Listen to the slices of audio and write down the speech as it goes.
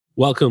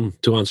Welcome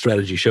to On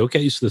Strategy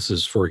Showcase. This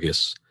is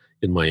Fergus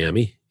in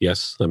Miami.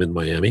 Yes, I'm in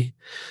Miami.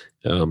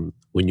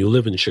 When you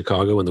live in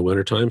Chicago in the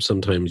wintertime,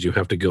 sometimes you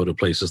have to go to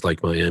places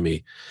like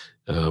Miami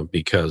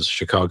because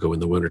Chicago in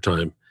the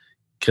wintertime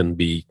can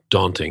be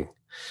daunting.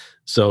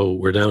 So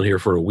we're down here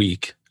for a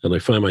week, and I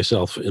find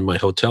myself in my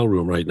hotel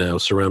room right now,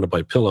 surrounded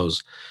by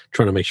pillows,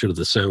 trying to make sure that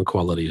the sound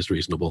quality is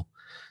reasonable.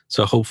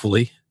 So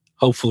hopefully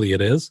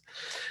it is.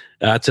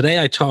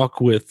 Today, I talk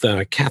with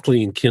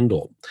Kathleen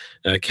Kindle.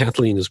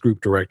 Kathleen is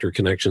Group Director,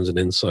 Connections and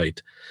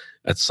Insight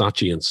at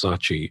Saatchi and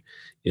Saatchi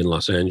in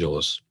Los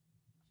Angeles.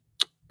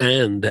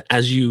 And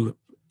you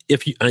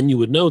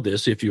would know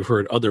this if you've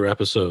heard other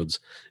episodes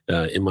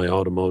in my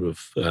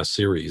automotive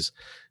series.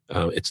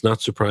 It's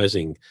not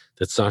surprising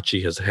that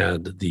Saatchi has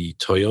had the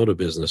Toyota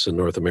business in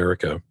North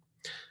America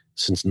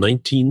since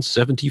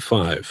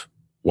 1975.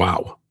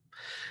 Wow.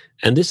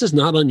 And this is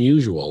not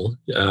unusual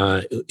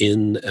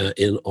in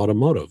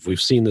automotive.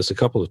 We've seen this a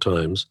couple of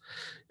times,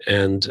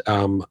 and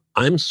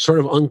I'm sort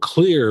of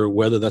unclear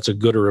whether that's a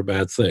good or a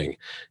bad thing.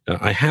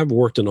 I have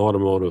worked in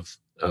automotive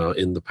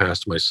in the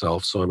past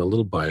myself, so I'm a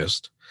little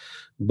biased.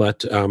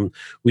 But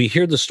we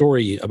hear the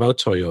story about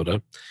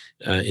Toyota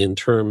in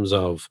terms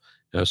of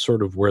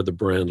sort of where the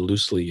brand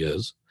loosely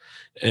is.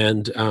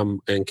 And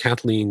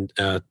Kathleen,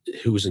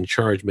 who is in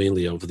charge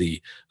mainly of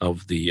the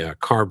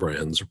car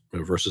brands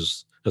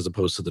versus as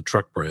opposed to the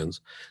truck brands,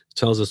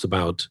 tells us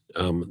about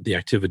the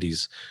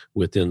activities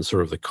within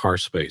sort of the car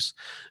space.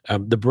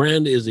 The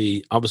brand is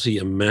obviously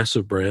a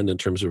massive brand in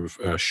terms of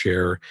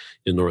share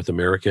in North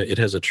America. It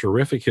has a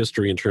terrific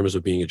history in terms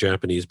of being a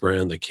Japanese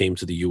brand that came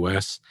to the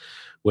U.S.,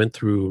 went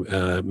through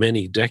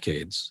many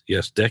decades,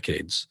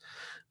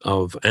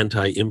 of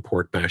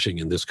anti-import bashing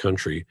in this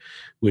country,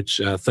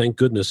 which thank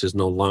goodness is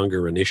no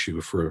longer an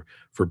issue for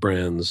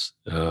brands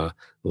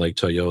like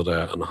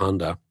Toyota and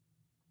Honda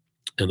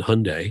and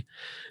Hyundai.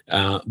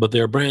 But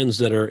they're brands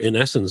that are in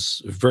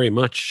essence very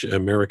much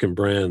American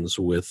brands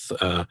with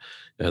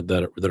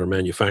that are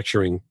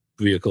manufacturing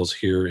vehicles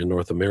here in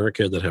North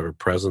America, that have a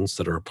presence,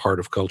 that are a part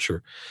of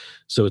culture.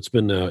 So it's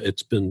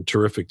been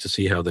terrific to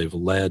see how they've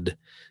led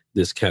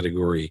this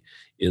category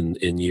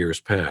in years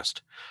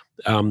past.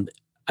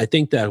 I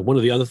think that one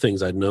of the other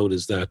things I'd note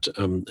is that,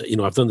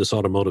 I've done this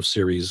automotive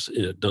series,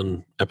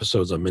 done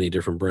episodes on many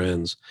different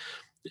brands,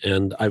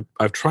 and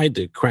I've tried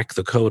to crack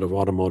the code of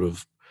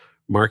automotive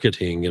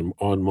marketing and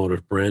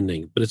automotive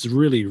branding, but it's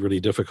really, really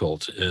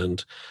difficult.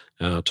 And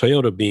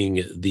Toyota,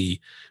 being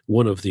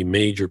one of the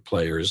major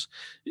players,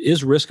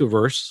 is risk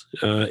averse,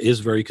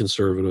 is very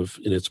conservative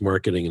in its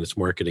marketing and its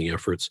marketing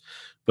efforts,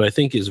 but I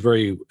think is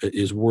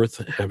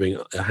worth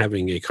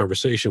having a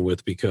conversation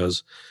with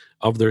because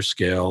of their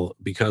scale,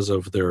 because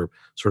of their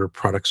sort of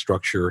product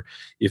structure.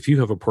 If you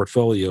have a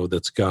portfolio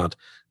that's got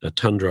a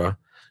Tundra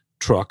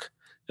truck,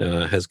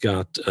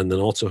 and then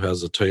also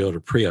has a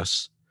Toyota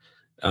Prius,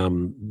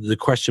 the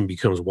question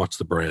becomes, what's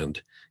the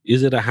brand?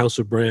 Is it a house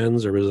of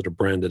brands or is it a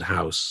branded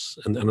house?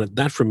 And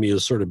that for me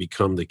has sort of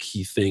become the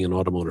key thing in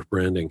automotive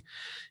branding,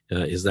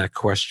 is that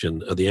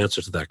question, the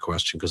answer to that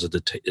question, because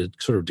it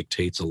sort of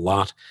dictates a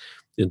lot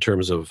in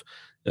terms of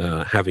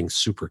having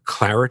super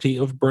clarity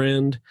of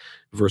brand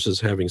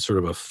versus having sort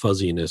of a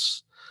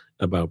fuzziness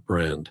about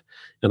brand.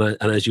 And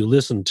as you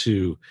listen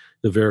to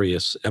the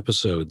various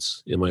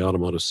episodes in my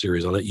automotive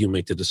series, I'll let you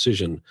make the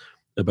decision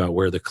about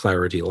where the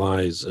clarity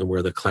lies and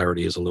where the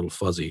clarity is a little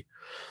fuzzy.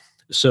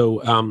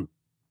 So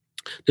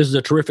this is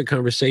a terrific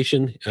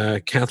conversation.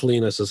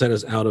 Kathleen, as I said,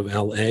 is out of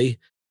LA.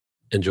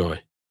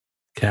 Enjoy.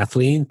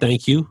 Kathleen,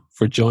 thank you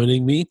for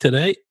joining me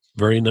today.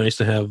 Very nice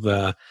to have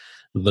the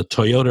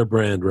Toyota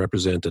brand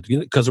represented,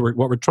 because what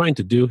we're trying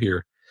to do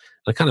here,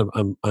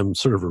 I'm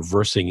sort of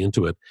reversing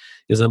into it,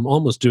 is I'm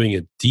almost doing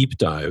a deep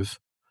dive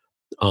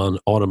on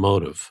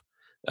automotive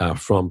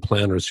from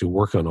planners who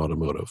work on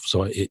automotive.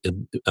 So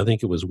I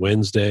think it was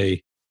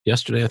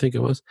yesterday, I think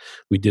it was,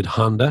 we did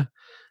Honda.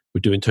 We're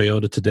doing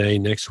Toyota today.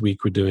 Next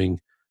week, we're doing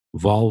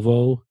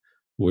Volvo.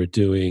 We're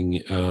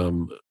doing,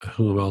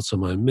 who else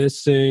am I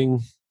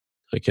missing?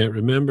 I can't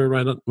remember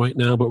right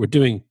now, but we're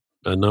doing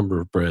a number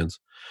of brands.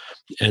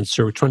 And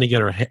so we're trying to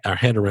get our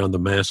head around the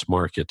mass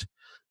market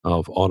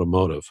of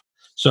automotive.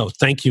 So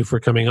thank you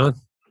for coming on.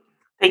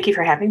 Thank you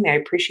for having me. I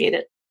appreciate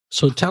it.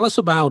 So tell us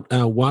about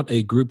what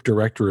a Group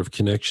Director of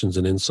Connections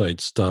and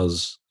Insights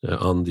does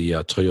on the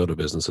Toyota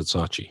business at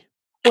Saatchi.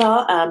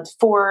 Well,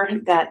 for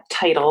that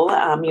title,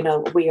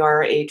 we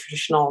are a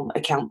traditional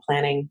account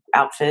planning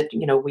outfit.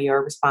 We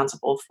are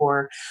responsible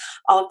for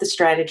all of the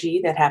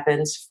strategy that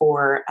happens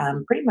for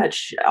pretty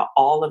much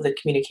all of the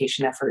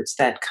communication efforts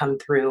that come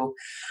through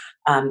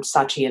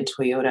Saatchi and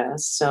Toyota.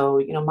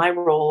 So, my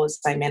role is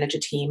I manage a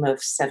team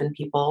of 7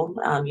 people,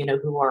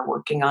 who are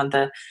working on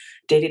the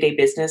day-to-day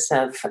business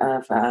of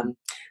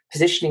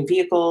positioning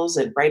vehicles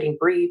and writing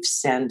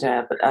briefs and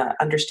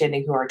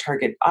understanding who our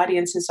target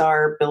audiences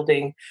are,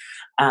 building.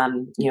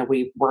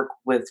 We work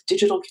with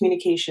digital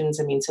communications.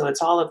 So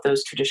it's all of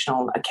those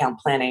traditional account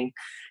planning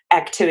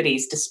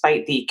activities,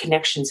 despite the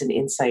connections and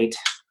insight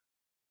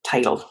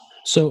title.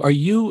 So are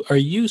you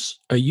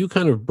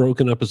kind of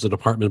broken up as a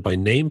department by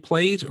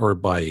nameplate or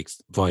by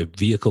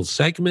vehicle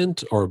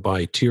segment or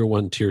by tier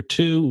one, tier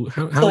two?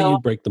 How do So you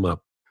break them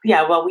up?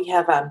 yeah, well, we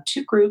have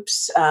two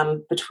groups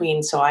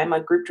between. So I'm a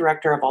group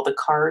director of all the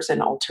cars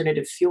and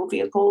alternative fuel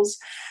vehicles,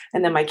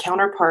 and then my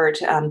counterpart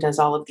does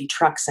all of the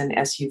trucks and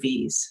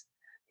SUVs.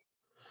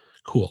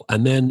 Cool.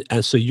 And then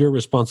so you're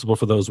responsible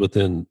for those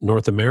within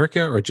North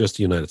America or just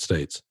the United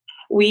States?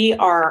 We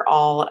are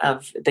all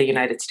of the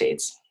United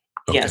States.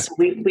 Okay. Yes,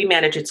 we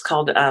manage. It's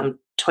called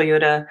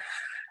Toyota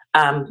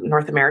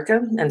North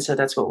America, and so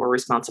that's what we're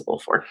responsible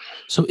for.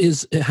 So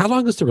is how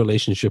long has the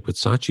relationship with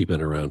Saatchi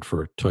been around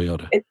for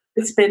Toyota?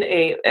 It's been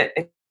a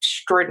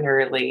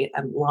extraordinarily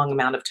long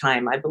amount of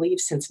time. I believe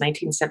since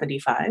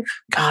 1975.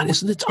 God, Which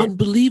isn't it is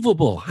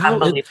unbelievable?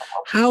 unbelievable.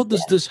 How Yeah,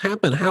 does this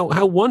happen?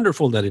 How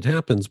wonderful that it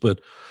happens,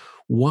 but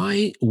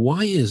why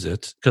is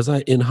it? Because I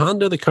in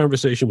Honda the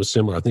conversation was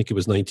similar. I think it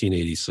was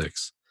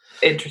 1986.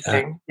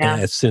 interesting.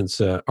 Yeah, Since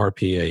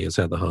RPA has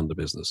had the Honda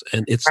business,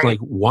 and it's right. like,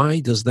 why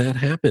does that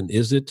happen?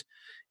 Is it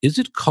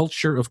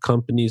culture of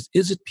companies?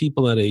 Is it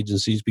people at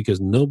agencies because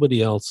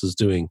nobody else is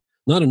doing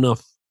not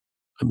enough?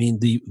 I mean,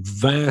 the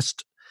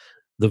vast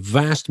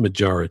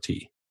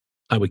majority,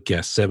 I would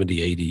guess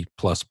 70, 80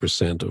 plus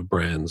percent of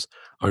brands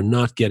are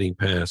not getting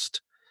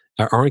past,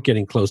 aren't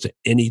getting close to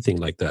anything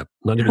like that.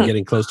 Not even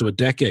getting close to a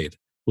decade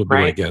would be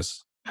my Right.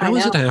 guess. I How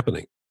is it know.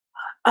 happening?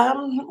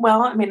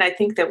 Well, I mean, I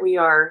think that we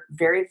are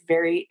very,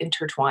 very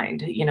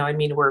intertwined. I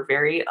mean, we're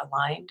very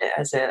aligned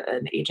as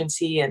an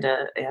agency and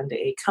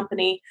a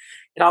company.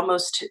 It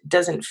almost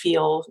doesn't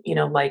feel,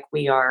 like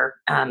we are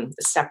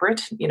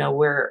separate.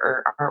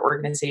 Where our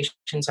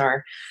organizations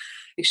are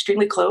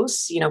extremely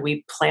close.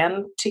 We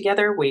plan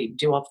together, we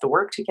do all of the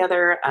work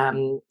together.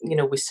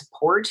 We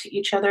support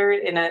each other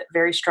in a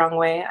very strong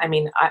way. I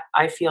mean,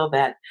 I feel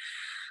that.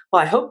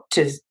 Well, I hope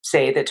to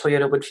say that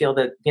Toyota would feel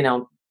that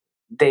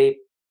they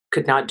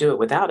could not do it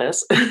without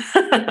us.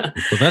 Well,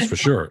 that's for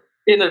sure.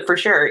 For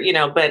sure,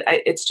 but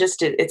it's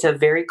just it's a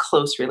very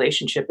close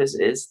relationship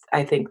is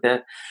I think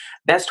the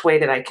best way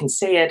that I can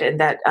say it, and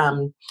that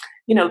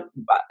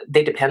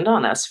they depend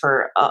on us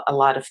for a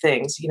lot of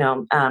things.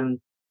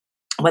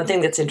 One thing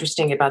that's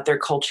interesting about their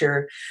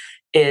culture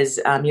is,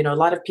 a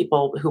lot of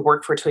people who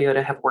work for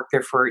Toyota have worked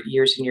there for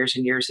years and years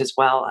and years as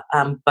well.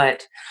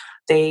 But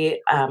they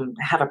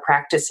have a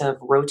practice of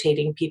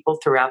rotating people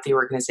throughout the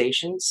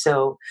organization.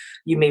 So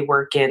you may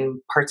work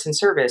in parts and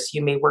service,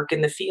 you may work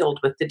in the field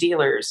with the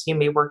dealers, you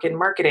may work in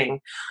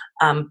marketing,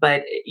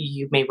 but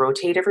you may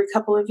rotate every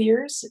couple of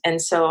years.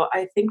 And so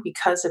I think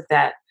because of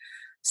that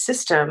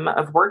system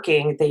of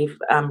working, they've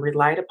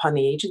relied upon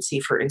the agency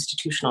for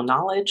institutional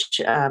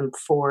knowledge,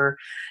 for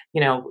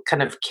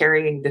kind of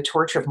carrying the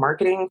torch of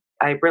marketing.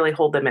 I really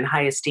hold them in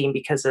high esteem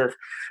because of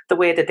the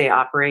way that they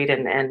operate,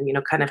 and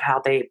kind of how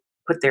they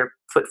put their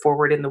foot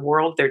forward in the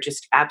world. They're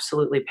just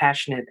absolutely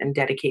passionate and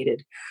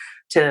dedicated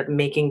to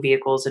making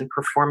vehicles and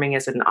performing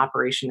as an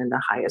operation in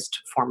the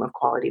highest form of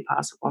quality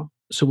possible.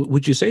 So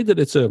would you say that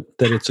it's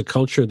a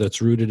culture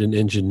that's rooted in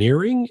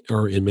engineering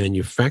or in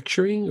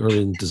manufacturing or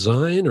in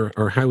design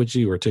or how would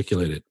you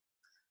articulate it?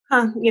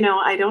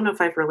 I don't know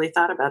if I've really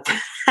thought about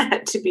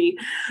that, to be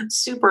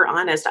super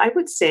honest. I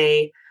would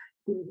say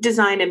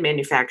design and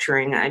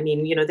manufacturing. I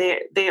mean,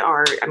 they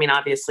are. I mean,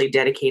 obviously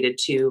dedicated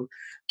to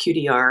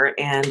QDR,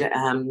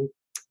 and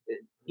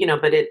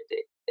but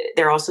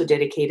they're also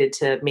dedicated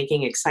to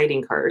making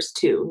exciting cars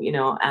too.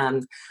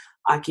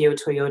 Akio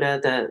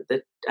Toyoda,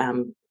 the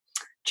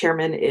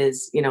chairman,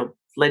 is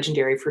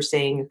legendary for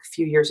saying a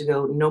few years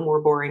ago, "No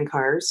more boring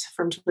cars"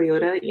 from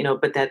Toyota.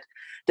 But that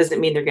doesn't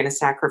mean they're going to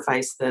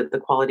sacrifice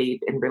the quality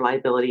and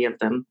reliability of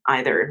them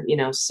either.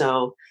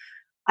 So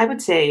I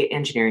would say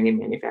engineering and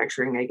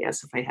manufacturing, I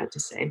guess, if I had to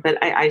say.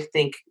 But I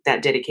think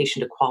that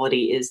dedication to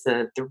quality is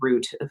the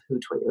root of who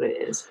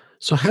Toyota is.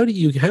 So how do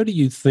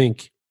you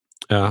think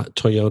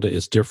Toyota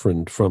is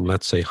different from,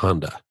 let's say,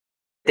 Honda?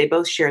 They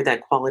both share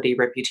that quality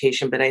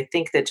reputation, but I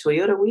think that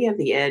Toyota, we have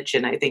the edge,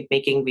 and I think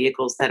making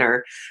vehicles that are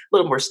a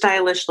little more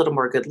stylish, a little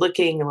more good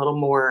looking, a little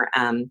more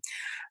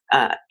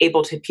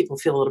able to people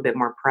feel a little bit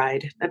more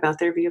pride about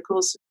their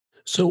vehicles.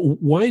 So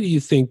why do you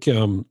think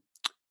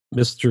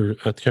Mr.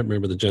 I can't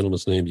remember the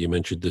gentleman's name you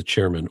mentioned, the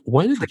chairman.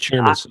 Why did the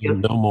chairman say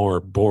Akio. no more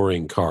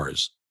boring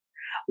cars?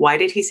 Why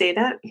did he say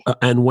that?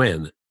 And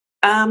when?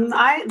 Well,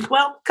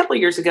 a couple of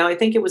years ago, I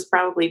think it was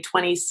probably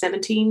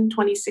 2017,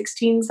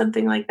 2016,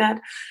 something like that.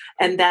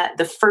 And that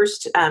the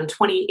first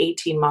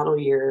 2018 model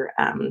year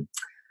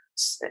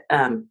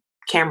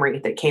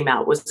Camry that came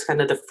out was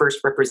kind of the first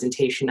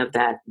representation of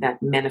that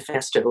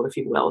manifesto, if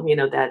you will.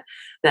 That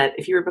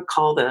if you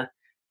recall the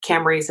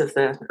Camrys of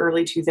the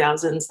early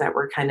 2000s that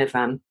were kind of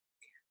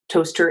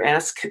toaster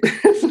esque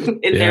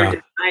in their Yeah.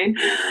 design.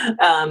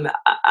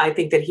 I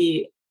think that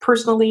he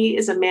personally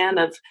is a man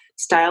of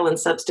style and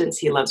substance.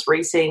 He loves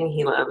racing.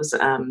 He loves,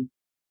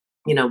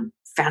 you know,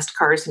 fast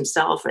cars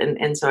himself,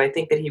 and so I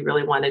think that he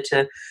really wanted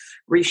to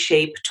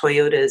reshape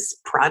Toyota's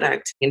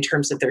product in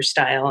terms of their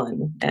style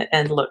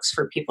and looks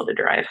for people to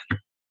drive.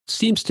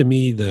 Seems to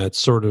me that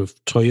sort of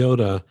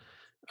Toyota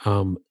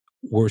um,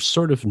 were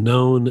sort of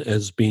known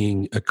as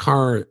being a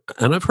car.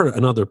 And I've heard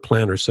another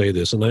planner say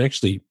this, and I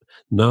actually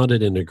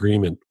nodded in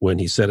agreement when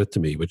he said it to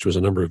me, which was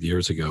a number of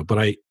years ago. But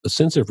I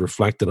since have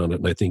reflected on it,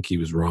 and I think he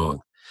was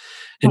wrong.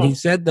 And he Hmm.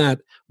 said that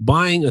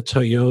buying a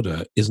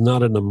Toyota is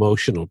not an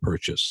emotional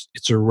purchase;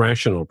 it's a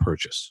rational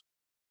purchase.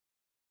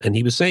 And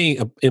he was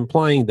saying,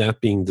 implying that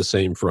being the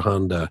same for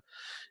Honda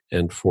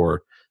and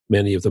for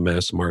many of the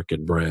mass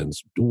market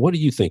brands. What do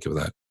you think of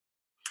that?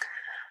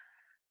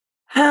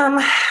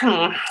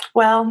 Hmm.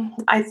 Well,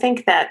 I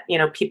think that,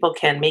 people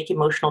can make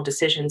emotional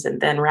decisions and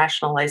then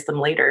rationalize them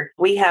later.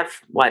 We have,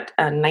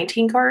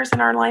 19 cars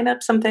in our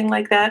lineup, something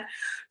like that.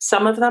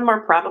 Some of them are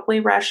probably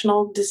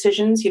rational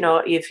decisions.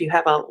 If you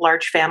have a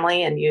large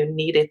family and you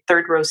need a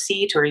third row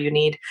seat, or you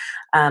need,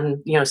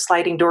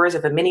 sliding doors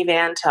of a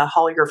minivan to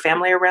haul your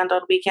family around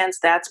on weekends,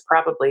 that's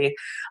probably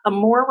a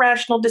more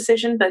rational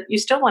decision, but you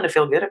still want to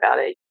feel good about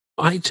it.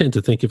 I tend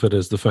to think of it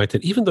as the fact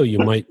that even though you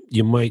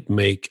might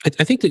make,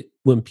 I think that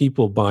when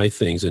people buy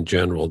things in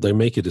general, they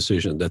make a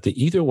decision that they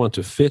either want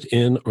to fit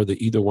in or they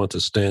either want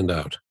to stand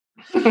out.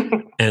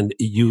 And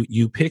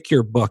you pick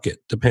your bucket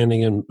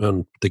depending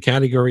on the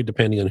category,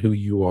 depending on who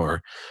you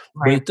are.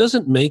 But Right. it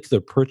doesn't make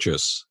the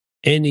purchase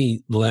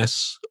any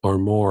less or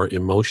more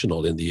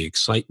emotional in the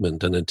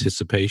excitement and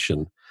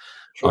anticipation of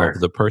Sure.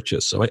 the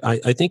purchase. So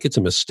I think it's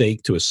a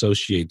mistake to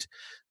associate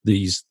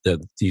these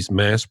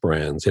mass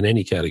brands in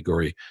any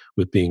category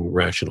with being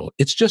rational.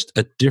 It's just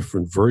a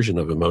different version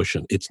of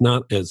emotion. It's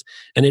not as,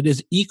 and it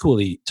is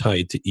equally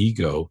tied to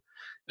ego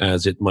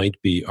as it might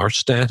be our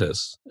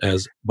status,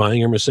 as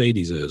buying a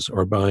Mercedes is,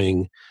 or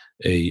buying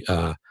a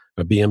uh,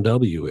 a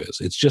BMW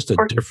is. It's just a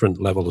different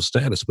level of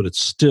status, but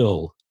it's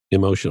still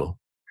emotional.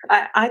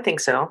 I think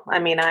so. I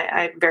mean,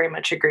 I very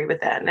much agree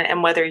with that.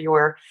 And whether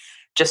you're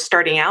just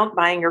starting out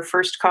buying your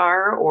first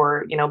car,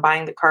 or,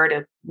 buying the car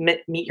to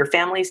meet your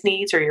family's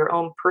needs or your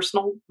own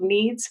personal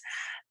needs,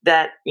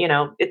 that,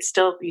 it's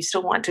still, you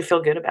still want to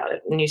feel good about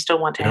it. And you still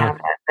want to Yeah, have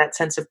that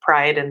sense of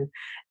pride and,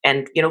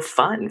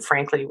 fun,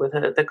 frankly, with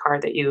the car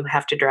that you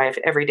have to drive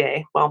every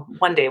day. Well,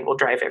 one day we'll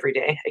drive every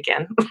day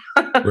again.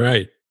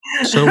 right.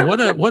 So what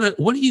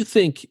do you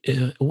think?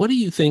 What do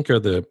you think are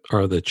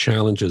the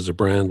challenges a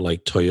brand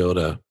like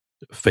Toyota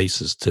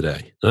faces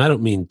today? And I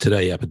don't mean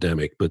today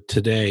epidemic, but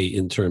today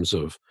in terms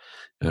of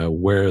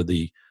where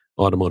the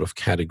automotive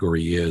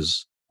category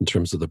is in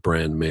terms of the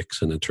brand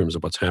mix and in terms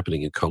of what's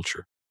happening in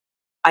culture.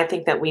 I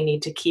think that we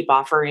need to keep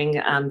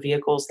offering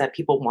vehicles that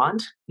people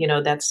want.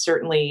 That's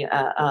certainly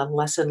a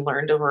lesson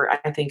learned over.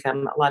 I think a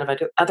lot of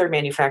other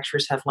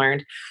manufacturers have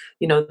learned.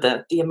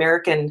 The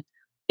American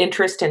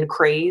interest and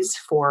craze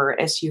for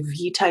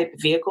SUV type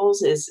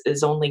vehicles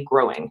is only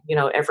growing.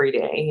 Every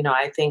day.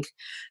 I think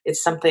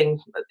it's something,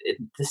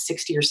 the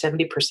 60 or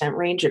 70%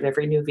 range of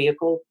every new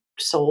vehicle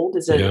sold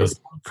is a Yeah, is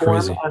some form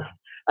crazy.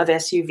 of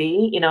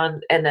SUV.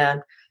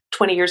 And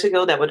 20 years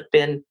ago that would have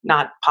been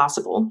not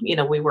possible.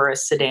 We were a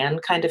sedan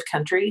kind of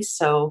country.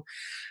 So,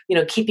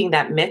 keeping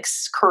that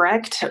mix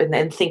correct, and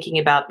then thinking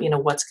about,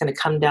 what's going to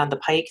come down the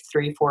pike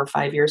 3 4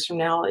 5 years from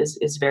now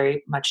is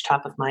very much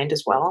top of mind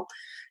as well.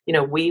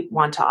 We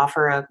want to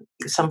offer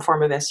some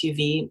form of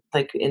SUV,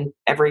 like in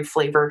every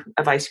flavor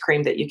of ice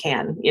cream that you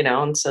can,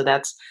 and so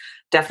that's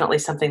definitely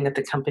something that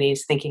the company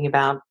is thinking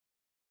about.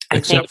 I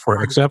think.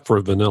 Except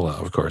for vanilla,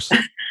 of course.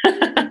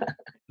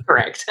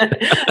 Correct.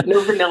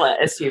 No vanilla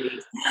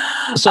SUVs.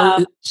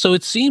 So,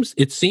 it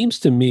seems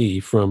to me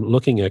from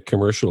looking at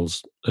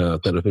commercials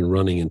that have been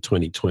running in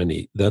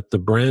 2020 that the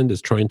brand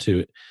is trying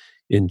to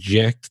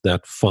inject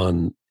that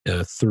fun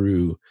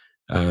through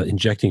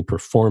injecting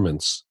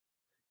performance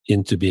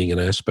into being an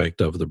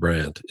aspect of the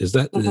brand. Is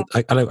that Mhm.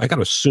 I got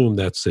to assume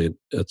that's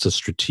a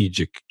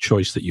strategic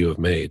choice that you have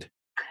made.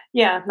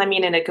 Yeah, I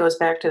mean, and it goes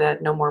back to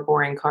that no more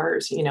boring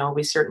cars.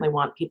 We certainly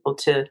want people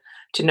to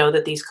know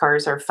that these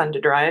cars are fun to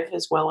drive,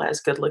 as well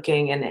as good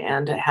looking,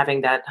 and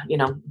having that,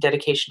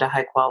 dedication to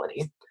high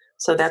quality.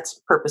 So that's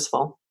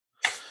purposeful.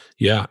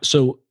 Yeah.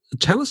 So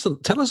tell us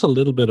a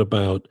little bit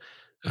about.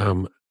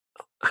 Um,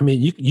 I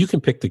mean, you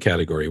can pick the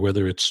category,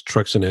 whether it's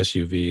trucks and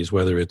SUVs,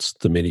 whether it's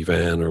the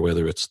minivan, or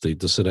whether it's the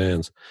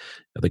sedans,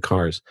 the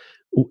cars.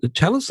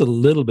 Tell us a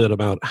little bit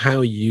about how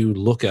you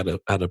look at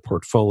a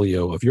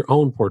portfolio of your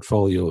own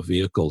portfolio of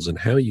vehicles and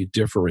how you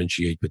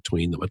differentiate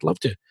between them. I'd love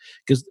to,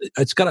 because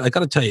I got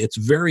to tell you, it's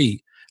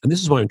very, and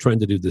this is why I'm trying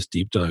to do this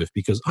deep dive,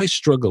 because I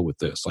struggle with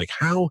this. Like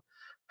how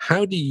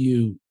do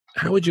you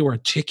how would you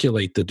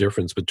articulate the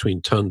difference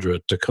between Tundra,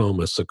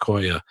 Tacoma,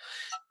 Sequoia?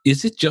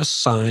 Is it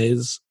just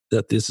size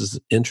that this is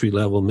entry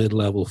level, mid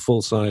level,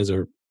 full size,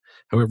 or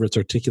however it's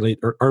articulate,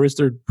 or is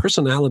there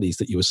personalities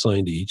that you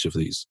assign to each of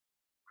these?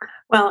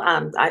 Well,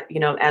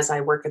 as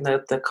I work in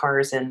the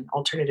cars and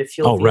alternative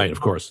fuel Oh, right, of vehicles,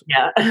 course.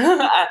 yeah,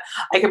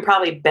 I can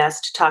probably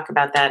best talk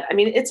about that. I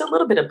mean, it's a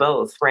little bit of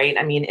both, right?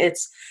 I mean,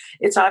 it's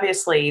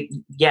obviously,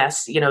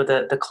 yes,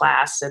 the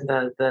class and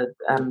the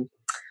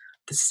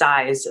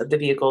size of the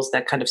vehicles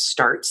that kind of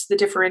starts the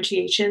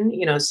differentiation.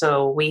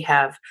 So we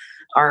have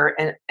our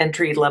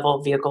entry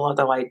level vehicle,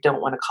 although I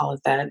don't want to call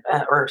it that,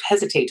 or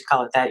hesitate to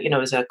call it that,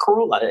 is a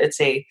Corolla.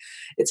 It's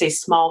a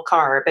small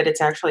car, but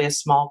it's actually a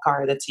small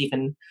car that's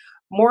even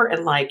more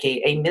like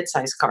a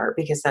mid-sized car,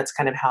 because that's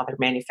kind of how they're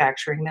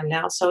manufacturing them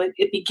now. So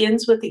it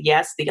begins with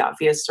the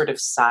obvious sort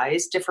of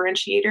size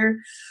differentiator,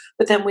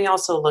 but then we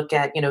also look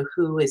at,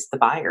 who is the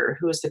buyer,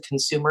 who is the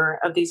consumer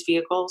of these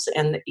vehicles,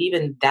 and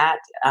even that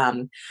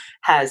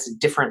has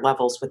different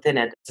levels within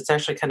it. It's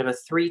actually kind of a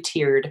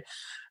three-tiered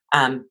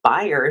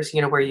buyers,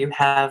 where you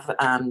have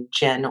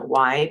Gen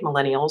Y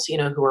millennials,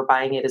 who are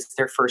buying it as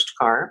their first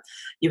car.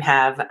 You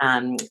have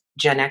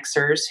Gen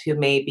Xers who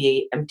may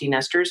be empty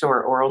nesters,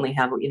 or only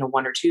have,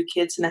 one or two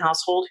kids in the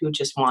household who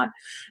just want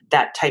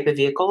that type of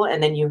vehicle.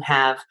 And then you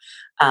have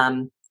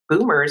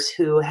boomers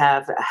who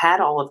have had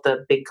all of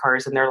the big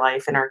cars in their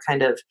life and are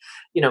kind of,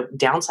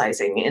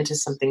 downsizing into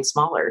something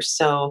smaller.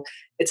 So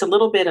it's a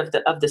little bit of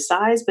the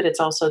size, but it's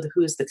also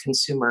who's the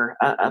consumer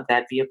of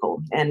that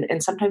vehicle. And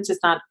sometimes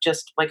it's not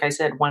just, like I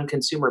said, one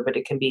consumer, but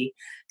it can be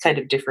kind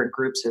of different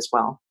groups as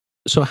well.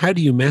 So how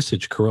do you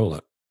message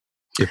Corolla?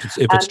 If it's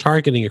Um,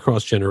 targeting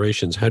across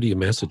generations, how do you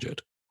message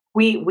it?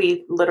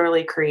 we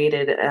literally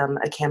created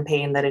a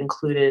campaign that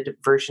included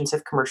versions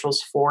of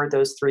commercials for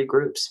those three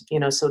groups.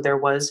 So there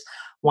was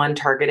one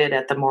targeted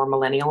at the more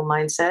millennial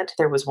mindset.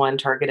 There was one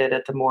targeted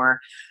at the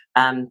more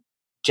um,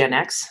 Gen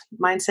X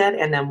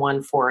mindset, and then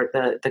one for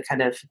the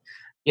kind of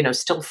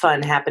still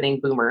fun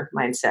happening boomer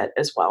mindset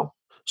as well.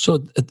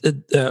 So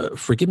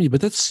forgive me,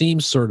 but that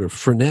seems sort of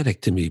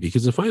frenetic to me,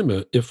 because if I'm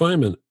a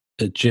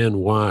Gen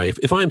Y,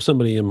 if I'm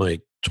somebody in my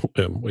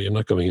well, you're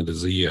not going into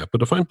Z yet,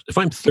 but if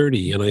I'm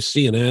 30 and I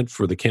see an ad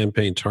for the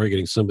campaign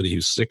targeting somebody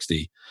who's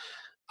 60,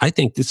 I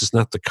think this is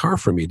not the car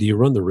for me. Do you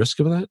run the risk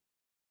of that?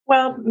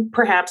 Well,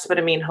 perhaps, but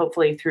I mean,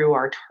 hopefully through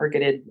our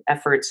targeted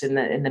efforts in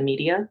the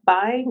media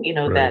buy,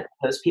 Right. that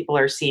those people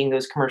are seeing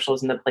those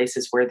commercials in the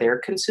places where they're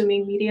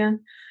consuming media.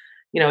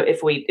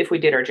 If we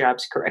did our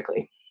jobs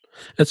correctly.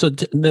 And so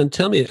then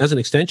tell me, as an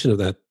extension of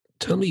that,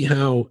 tell me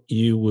how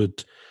you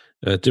would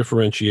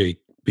differentiate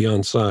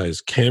beyond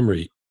size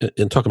Camry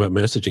and talk about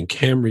messaging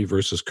Camry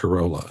versus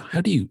Corolla.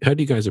 How do you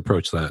guys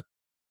approach that?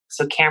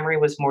 So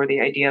Camry was more the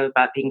idea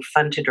about being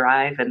fun to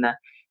drive and the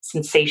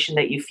sensation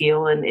that you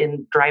feel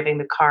in driving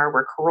the car,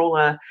 where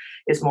Corolla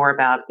is more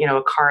about,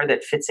 a car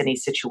that fits any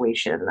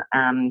situation.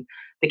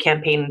 The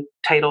campaign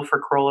title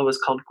for Corolla was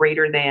called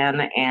Greater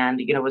Than,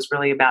 and, was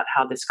really about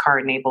how this car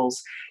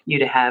enables you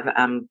to have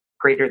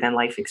greater than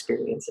life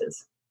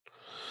experiences.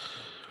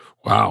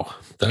 Wow,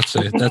 that's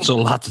a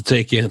lot to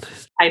take in.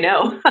 I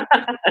know.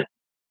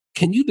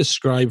 Can you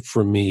describe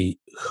for me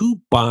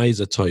who buys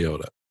a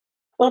Toyota?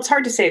 Well, it's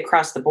hard to say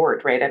across the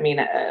board, right? I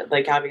mean,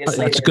 like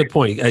obviously That's a good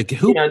point. Like,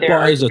 who there are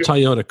buys a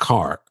Toyota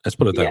car? Let's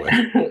put it that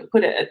yeah, way.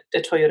 put a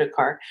Toyota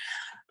car.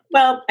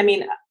 Well, I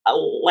mean,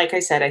 like I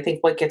said, I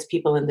think what gets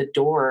people in the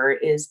door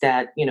is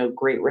that,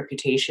 great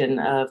reputation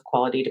of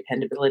quality,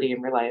 dependability,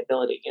 and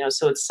reliability.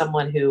 So it's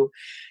someone who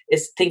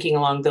is thinking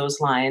along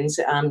those lines,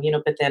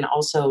 but then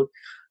also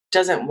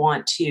doesn't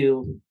want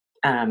to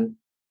um,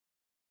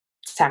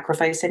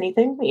 sacrifice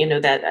anything.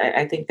 That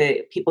I think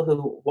that people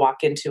who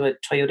walk into a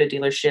Toyota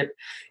dealership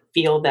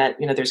feel that,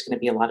 there's going to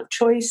be a lot of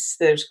choice,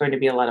 there's going to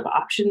be a lot of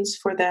options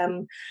for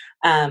them.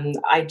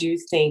 I do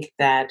think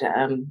that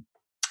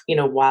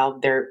while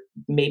there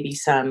may be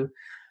some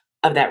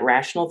of that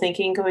rational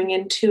thinking going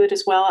into it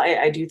as well,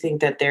 I do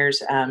think that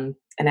there's an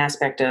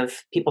aspect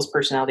of people's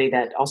personality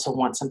that also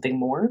want something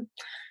more.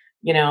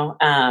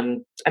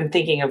 I'm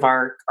thinking of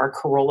our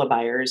Corolla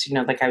buyers.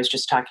 Like I was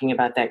just talking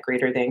about that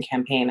Greater Than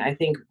campaign. I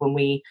think when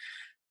we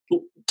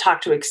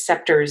talk to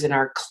acceptors in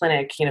our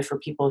clinic, for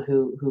people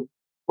who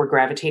were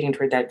gravitating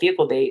toward that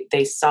vehicle,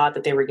 they saw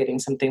that they were getting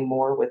something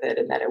more with it,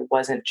 and that it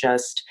wasn't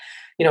just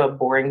a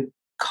boring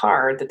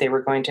car, that they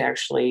were going to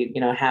actually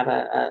have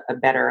a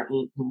better,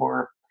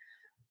 more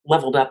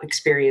leveled up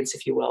experience,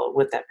 if you will,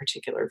 with that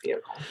particular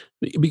vehicle.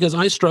 Because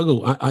I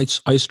struggle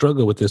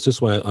with this. This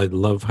is why I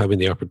love having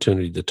the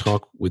opportunity to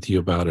talk with you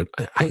about it.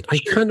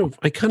 Sure.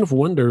 I kind of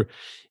wonder,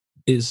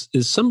 is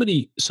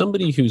somebody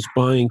who's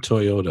buying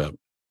Toyota,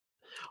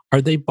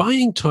 are they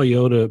buying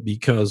Toyota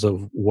because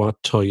of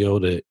what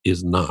Toyota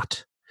is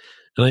not?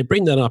 And I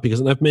bring that up because,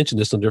 and I've mentioned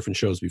this on different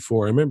shows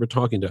before. I remember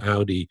talking to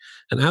Audi,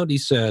 and Audi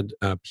said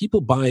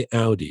people buy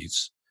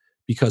Audis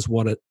because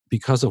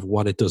of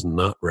what it does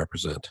not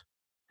represent.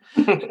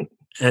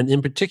 And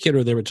in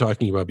particular, they were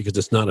talking about because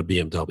it's not a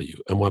BMW,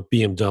 and what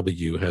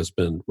BMW has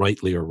been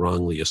rightly or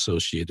wrongly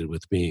associated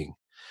with being,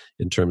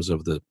 in terms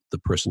of the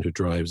person who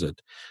drives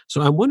it.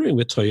 So I'm wondering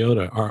with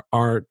Toyota,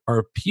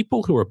 are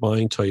people who are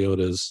buying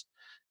Toyotas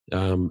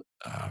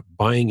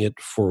buying it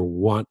for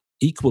what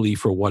equally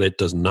for what it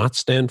does not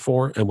stand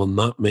for and will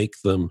not make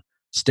them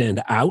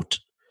stand out,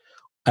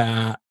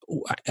 uh,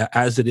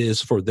 as it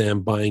is for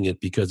them buying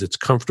it because it's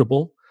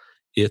comfortable.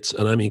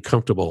 And I mean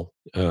comfortable.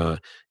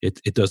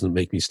 It doesn't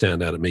make me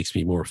stand out. It makes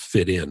me more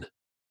fit in.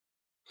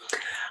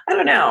 I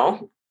don't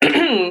know.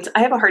 I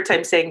have a hard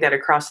time saying that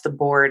across the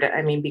board.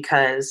 I mean,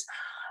 because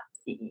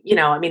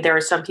I mean, there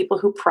are some people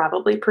who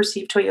probably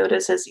perceive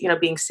Toyotas as,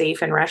 being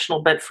safe and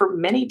rational, but for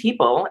many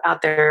people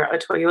out there, a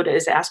Toyota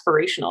is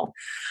aspirational.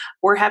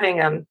 We're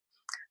having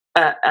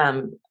a,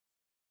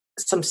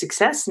 some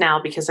success now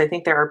because I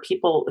think there are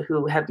people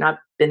who have not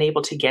been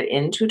able to get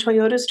into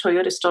Toyotas.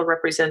 Toyota still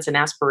represents an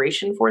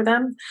aspiration for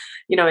them,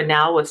 and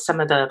now with some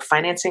of the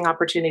financing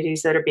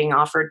opportunities that are being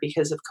offered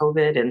because of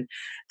COVID and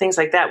things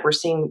like that, we're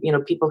seeing,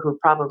 people who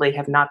probably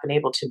have not been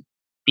able to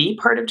be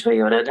part of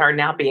Toyota are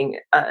now being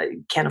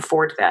can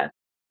afford that.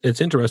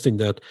 It's interesting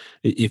that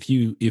if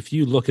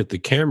you look at the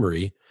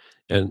Camry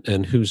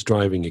and who's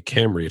driving a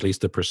Camry, at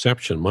least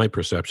my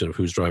perception of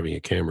who's driving a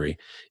Camry,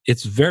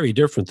 it's very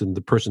different than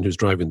the person who's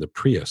driving the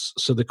Prius.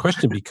 So the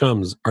question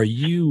becomes, are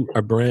you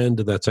a brand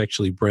that's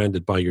actually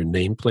branded by your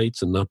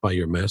nameplates and not by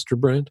your master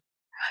brand?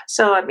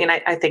 So, I mean,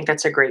 I think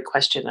that's a great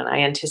question, and I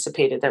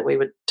anticipated that we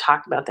would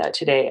talk about that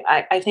today.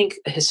 I think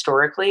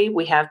historically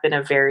we have been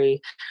a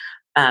very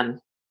um,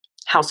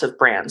 house of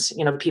brands.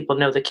 People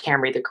know the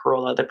Camry, the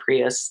Corolla, the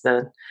Prius,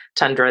 the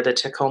Tundra, the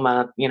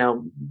Tacoma.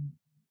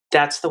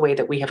 That's the way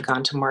that we have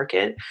gone to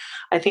market.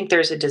 I think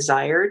there's a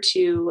desire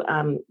to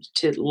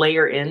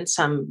layer in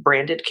some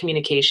branded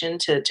communication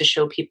to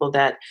show people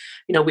that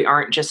we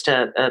aren't just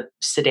a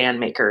sedan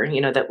maker.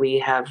 That we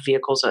have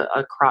vehicles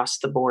across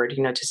the board.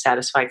 To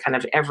satisfy kind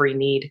of every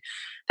need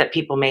that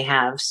people may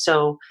have.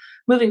 So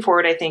moving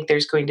forward, I think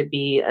there's going to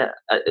be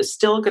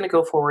still going to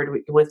go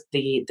forward with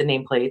the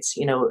nameplates.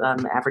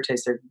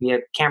 Advertise there be a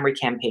Camry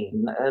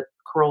campaign, a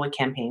Corolla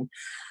campaign,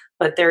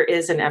 but there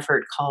is an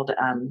effort called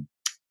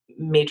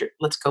major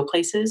Let's Go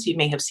Places. You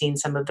may have seen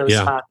some of those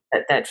Yeah. spots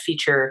that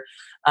feature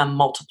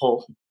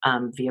multiple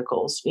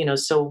vehicles.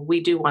 So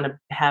we do want to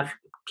have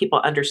people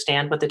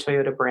understand what the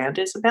Toyota brand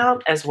is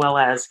about, as well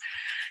as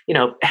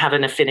have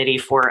an affinity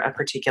for a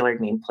particular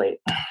nameplate.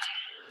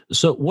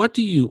 So what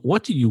do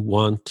you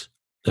want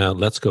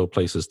Let's Go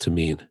Places to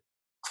mean?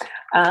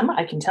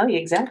 I can tell you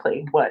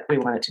exactly what we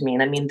want it to mean.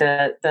 I mean,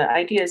 the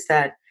idea is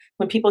that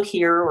when people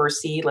hear or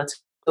see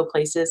 "Let's Go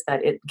Places,"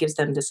 that it gives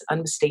them this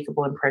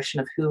unmistakable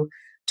impression of who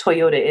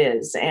Toyota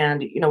is,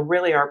 and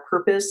really our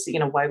purpose,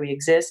 why we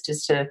exist,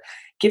 is to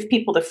give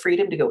people the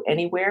freedom to go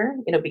anywhere.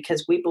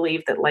 Because we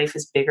believe that life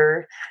is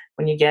bigger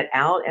when you get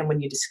out and when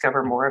you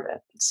discover more of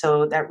it.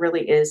 So that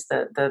really is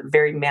the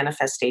very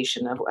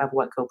manifestation of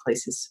what Go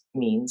Places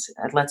means.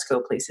 Let's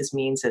Go Places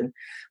means, and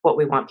what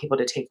we want people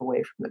to take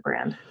away from the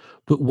brand.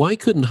 But why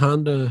couldn't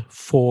Honda,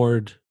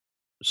 Ford,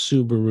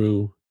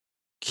 Subaru,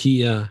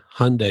 Kia,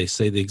 Hyundai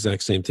say the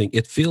exact same thing?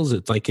 It feels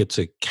like it's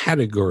a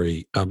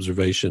category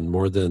observation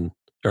more than,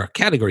 or a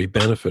category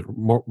benefit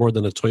more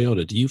than a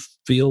Toyota. Do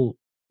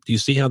you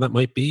see how that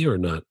might be or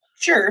not?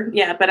 Sure.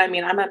 Yeah. But I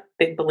mean, I'm a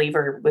big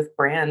believer with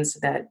brands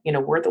that,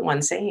 we're the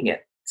ones saying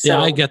it.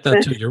 Yeah, I So, get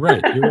that too. You're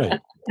right. You're right.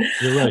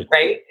 You're right.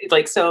 right.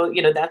 Like, so,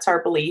 that's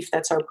our belief,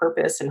 that's our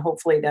purpose. And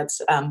hopefully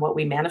that's what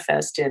we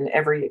manifest in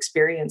every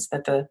experience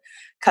that the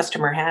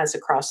customer has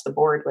across the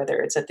board, whether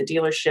it's at the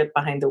dealership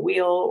behind the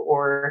wheel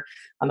or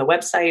on the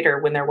website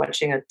or when they're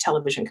watching a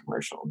television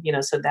commercial.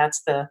 So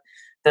that's the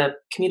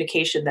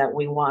communication that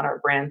we want our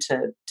brand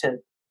to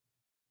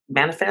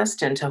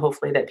manifest and to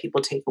hopefully that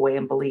people take away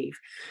and believe.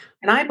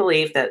 And I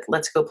believe that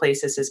Let's Go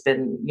Places has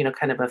been,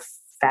 kind of a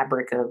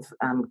fabric of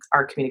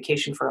our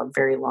communication for a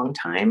very long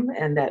time,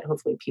 and that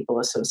hopefully people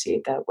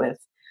associate that with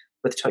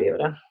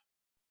Toyota.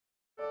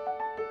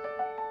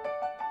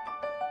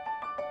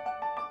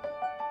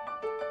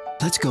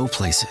 Let's go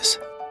places.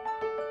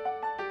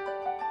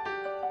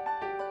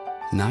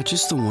 Not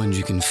just the ones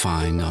you can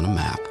find on a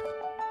map,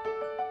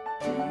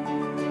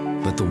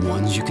 but the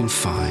ones you can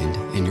find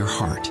in your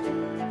heart.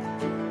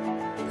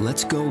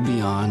 Let's go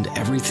beyond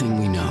everything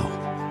we know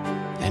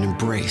and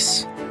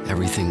embrace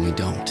everything we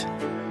don't.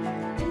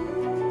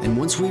 And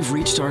once we've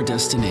reached our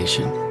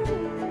destination,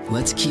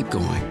 let's keep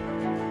going.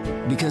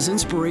 Because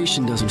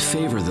inspiration doesn't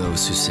favor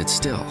those who sit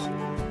still.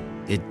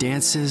 It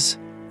dances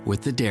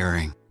with the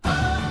daring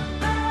and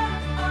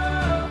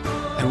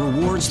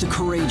rewards the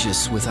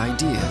courageous with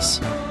ideas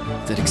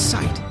that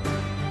excite,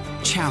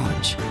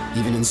 challenge,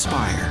 even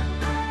inspire.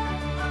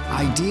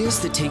 Ideas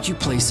that take you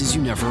places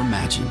you never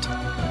imagined.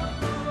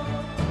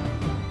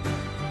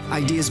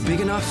 Ideas big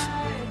enough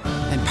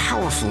and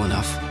powerful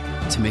enough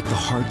to make the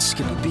heart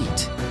skip a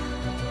beat,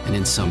 and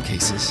in some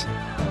cases,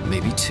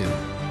 maybe two.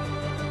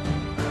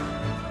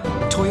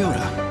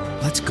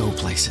 Toyota, let's go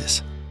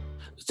places.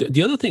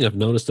 The other thing I've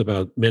noticed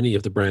about many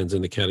of the brands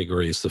in the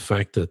category is the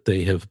fact that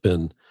they have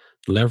been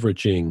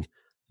leveraging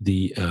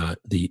the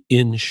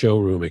in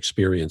showroom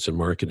experience in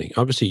marketing.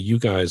 Obviously, you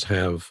guys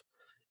have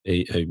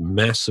a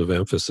massive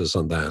emphasis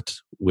on that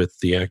with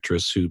the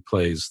actress who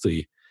plays the.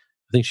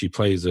 I think she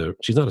plays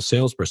she's not a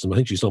salesperson, but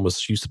I think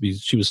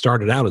she was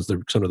started out as the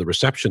kind of the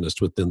receptionist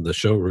within the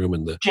showroom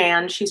and the.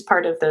 Jan, she's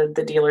part of the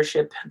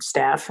dealership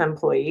staff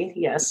employee.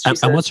 Yes,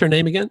 And what's her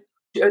name again?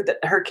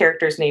 her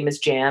character's name is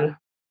Jan.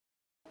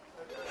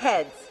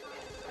 Heads.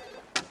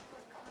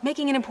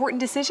 Making an important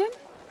decision?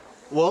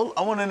 Well,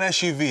 I want an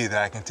SUV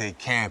that I can take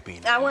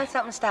camping. I want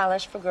something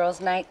stylish for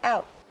girls' night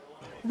out.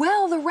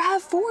 Well, the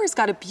RAV4's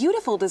got a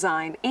beautiful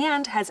design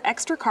and has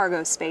extra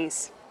cargo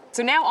space.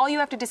 So now all you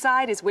have to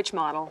decide is which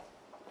model.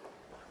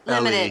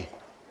 Limited.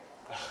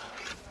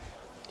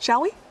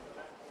 Shall we?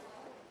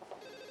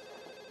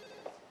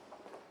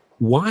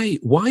 Why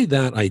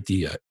that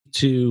idea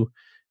to,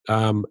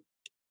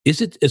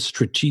 is it a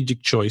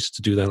strategic choice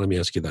to do that? Let me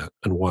ask you that.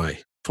 And why?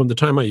 From the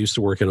time I used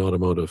to work in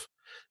automotive,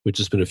 which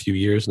has been a few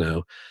years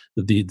now,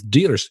 the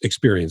dealer's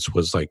experience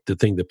was like the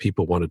thing that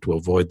people wanted to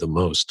avoid the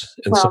most.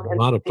 And so a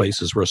lot of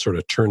places were sort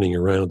of turning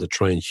around to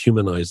try and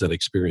humanize that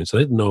experience. I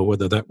didn't know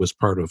whether that was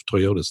part of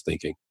Toyota's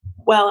thinking.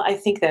 Well, I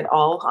think that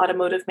all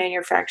automotive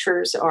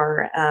manufacturers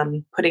are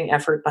putting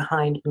effort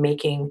behind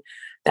making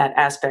that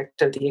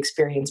aspect of the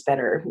experience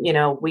better.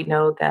 We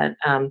know that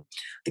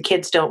the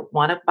kids don't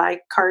want to buy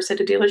cars at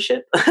a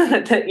dealership,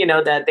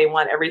 that they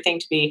want everything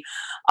to be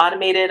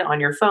automated on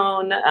your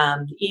phone,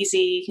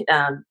 easy,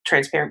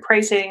 transparent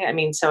pricing. I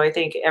mean, so I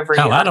think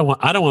Hell, I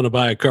don't want to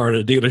buy a car at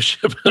a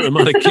dealership. I'm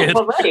not a kid.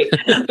 Well, right.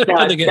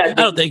 I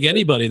don't think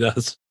anybody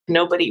does.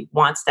 Nobody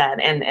wants that.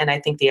 And I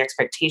think the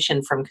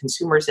expectation from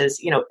consumers is,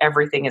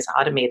 everything is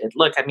automated.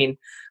 Look, I mean,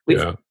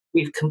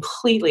 we've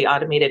completely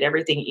automated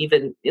everything,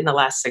 even in the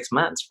last 6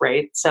 months,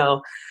 right?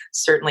 So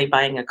certainly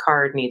buying a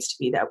car needs to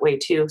be that way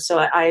too.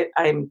 So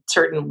I'm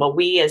certain,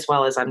 we, as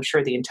well as I'm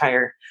sure the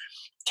entire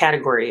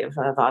category of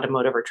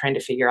automotive, are trying to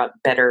figure out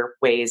better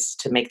ways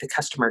to make the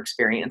customer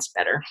experience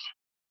better.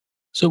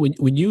 So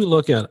when you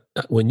look at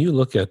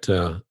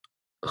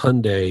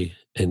Hyundai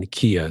and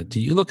Kia, do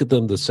you look at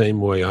them the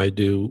same way I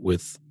do,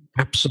 with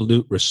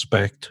absolute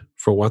respect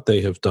for what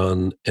they have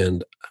done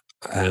and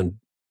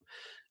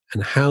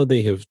how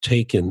they have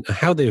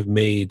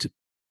made,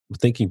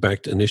 thinking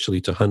back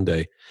initially to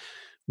Hyundai,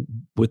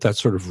 with that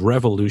sort of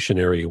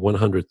revolutionary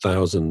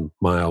 100,000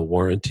 mile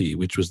warranty,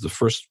 which was the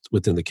first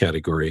within the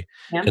category.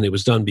 Yeah. And it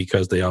was done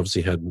because they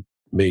obviously had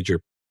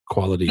major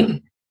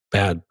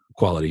bad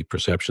quality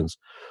perceptions.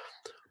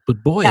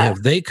 But boy,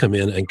 have they come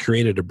in and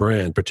created a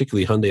brand,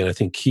 particularly Hyundai, and I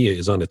think Kia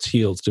is on its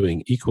heels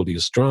doing equally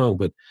as strong.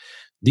 But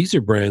these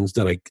are brands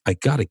that I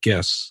got to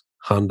guess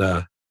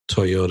Honda,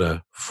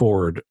 Toyota,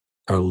 Ford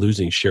are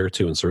losing share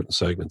to in certain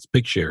segments,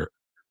 big share.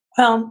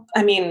 Well,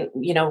 I mean,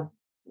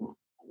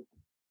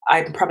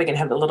 I'm probably going to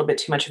have a little bit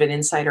too much of an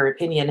insider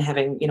opinion,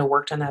 having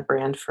worked on that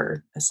brand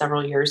for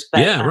several years.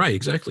 But, yeah, right,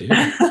 exactly.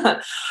 Yeah.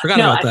 Forgot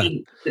about that. I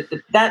mean,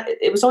 that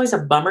it was always a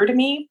bummer to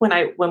me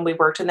when we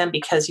worked on them,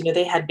 because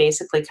they had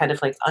basically kind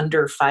of like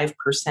under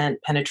 5%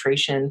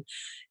 penetration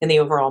in the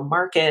overall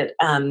market,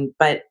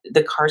 but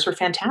the cars were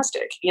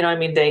fantastic. I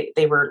mean,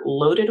 they were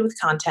loaded with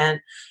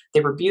content. They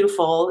were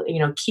beautiful.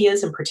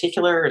 Kias in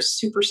particular are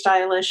super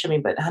stylish. I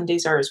mean, but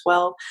Hyundais are as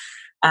well.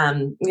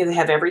 They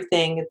have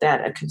everything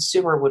that a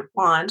consumer would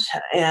want,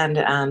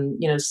 and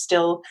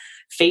still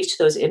faced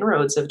those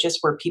inroads of just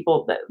where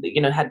people that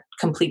had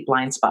complete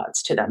blind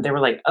spots to them. They were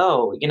like,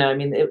 I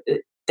mean,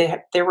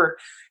 there were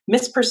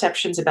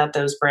misperceptions about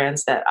those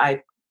brands that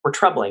were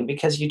troubling,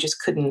 because you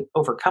just couldn't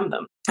overcome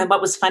them. And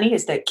what was funny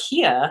is that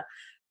Kia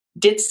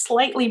did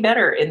slightly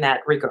better in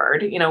that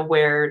regard,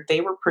 where they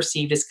were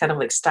perceived as kind of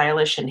like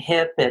stylish and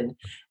hip and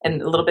a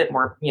little bit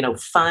more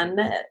fun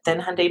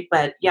than Hyundai.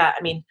 But yeah,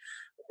 I mean,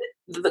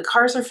 the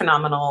cars are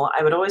phenomenal.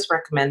 I would always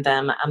recommend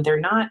them.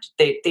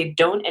 They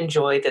don't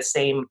enjoy the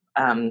same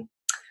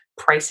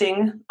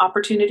pricing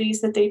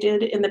opportunities that they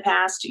did in the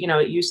past.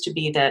 It used to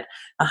be that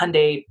a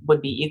Hyundai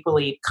would be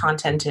equally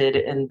contented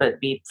but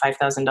be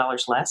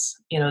 $5,000 less,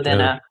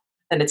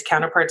 than its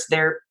counterparts.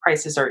 Their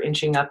prices are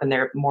inching up and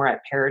they're more at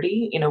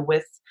parity,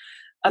 with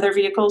other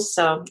vehicles.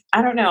 So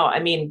I don't know. I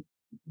mean,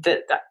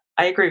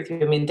 I agree with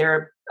you. I mean,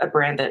 they're a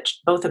brand that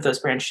both of those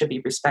brands should be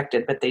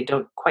respected, but they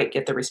don't quite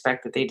get the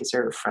respect that they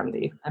deserve from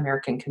the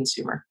American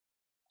consumer.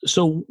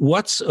 So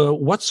what's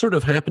sort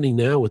of happening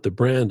now with the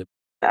brand?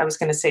 I was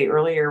going to say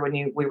earlier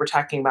when we were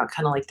talking about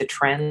kind of like the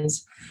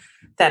trends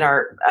that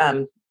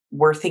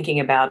we're thinking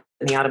about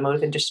in the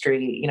automotive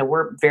industry.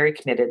 We're very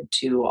committed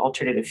to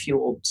alternative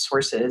fuel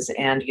sources,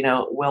 and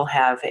we'll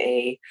have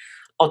a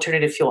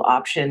alternative fuel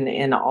option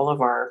in all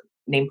of our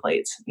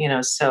nameplates.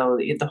 So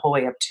the whole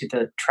way up to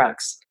the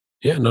trucks.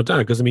 Yeah, no doubt.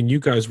 Because I mean, you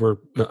guys were.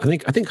 I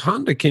think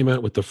Honda came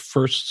out with the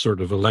first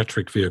sort of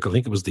electric vehicle. I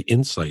think it was the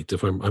Insight.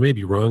 I may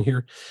be wrong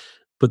here,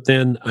 but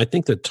then I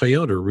think that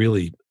Toyota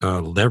really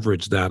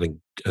leveraged that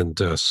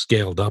and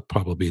scaled up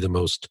probably the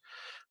most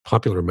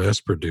popular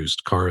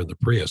mass-produced car in the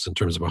Prius in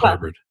terms of a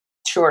hybrid.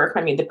 Sure.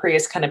 I mean, the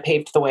Prius kind of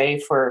paved the way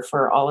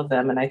for all of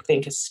them, and I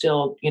think is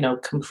still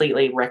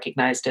completely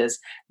recognized as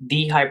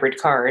the hybrid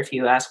car. If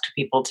you asked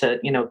people to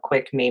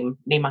quick name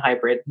a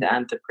hybrid,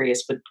 the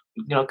Prius would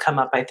come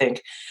up, I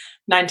think,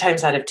 9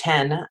 times out of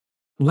 10.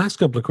 Last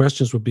couple of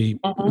questions would be,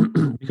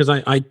 because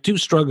I do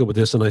struggle with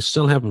this, and I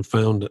still haven't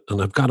found,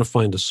 and I've got to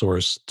find a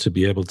source to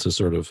be able to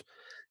sort of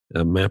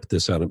map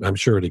this out. I'm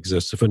sure it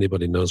exists. If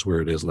anybody knows where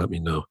it is, let me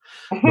know.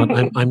 But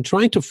I'm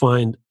trying to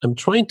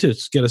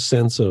get a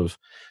sense of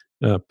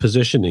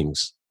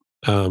positionings,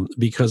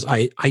 because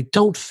I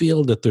don't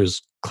feel that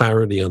there's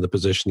clarity on the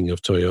positioning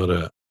of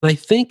Toyota. I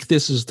think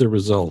this is the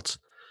result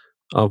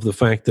of the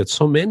fact that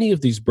so many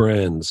of these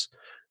brands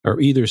are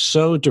either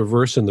so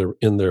diverse in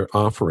their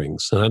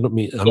offerings, and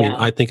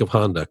I think of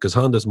Honda, because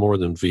Honda is more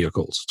than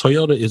vehicles.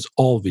 Toyota is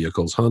all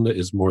vehicles. Honda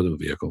is more than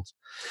vehicles,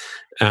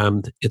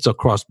 and it's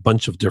across a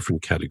bunch of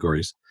different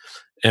categories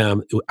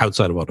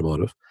outside of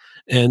automotive.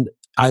 And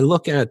I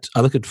look at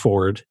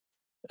Ford,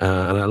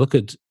 and I look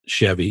at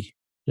Chevy.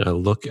 I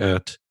look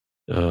at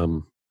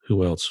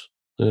who else?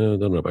 I don't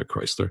know about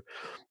Chrysler,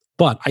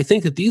 but I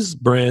think that these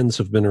brands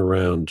have been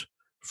around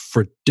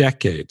for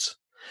decades.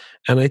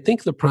 And I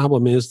think the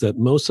problem is that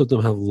most of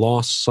them have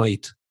lost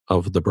sight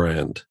of the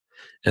brand,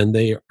 and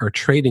they are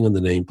trading on the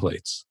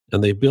nameplates,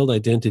 and they build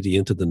identity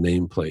into the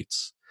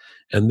nameplates.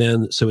 And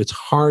then, so it's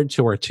hard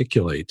to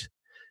articulate,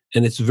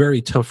 and it's very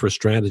tough for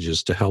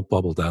strategists to help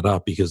bubble that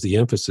up, because the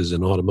emphasis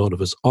in automotive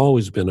has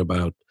always been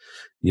about,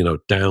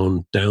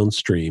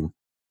 downstream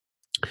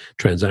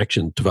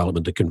transaction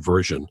development and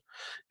conversion,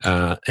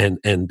 and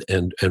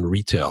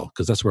retail,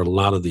 because that's where a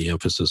lot of the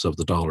emphasis of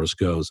the dollars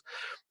goes.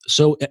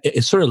 So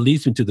it sort of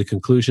leads me to the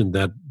conclusion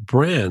that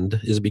brand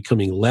is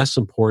becoming less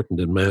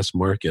important in mass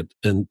market,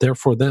 and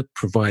therefore that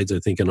provides, I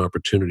think, an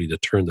opportunity to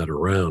turn that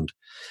around,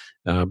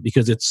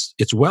 because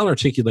it's well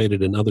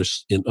articulated in other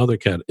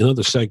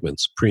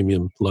segments,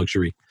 premium,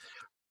 luxury,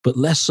 but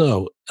less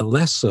so,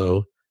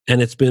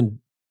 and it's been.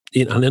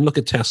 And then look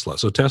at Tesla.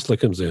 So Tesla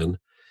comes in,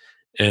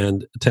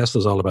 and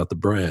Tesla's all about the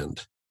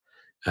brand.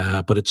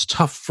 But it's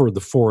tough for the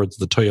Fords,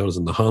 the Toyotas,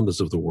 and the Hondas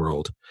of the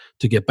world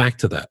to get back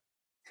to that.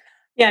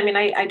 Yeah, I mean,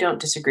 I don't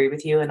disagree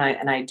with you, and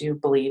I do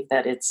believe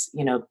that it's,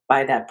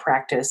 by that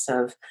practice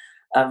of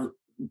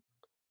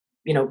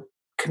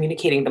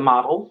communicating the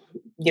model,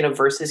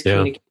 versus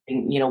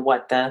communicating,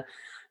 what the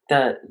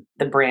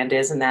brand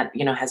is, and that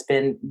has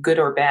been good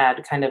or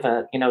bad, kind of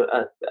a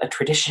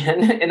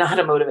tradition in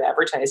automotive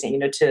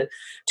advertising,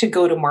 to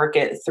go to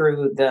market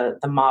through the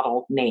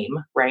model name,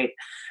 right?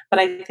 But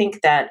I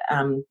think that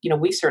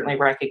we certainly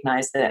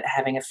recognize that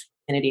having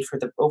affinity for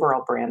the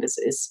overall brand is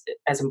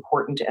as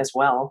important as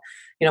well,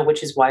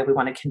 which is why we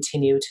want to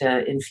continue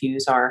to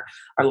infuse our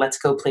Let's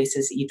Go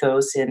Places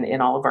ethos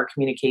in all of our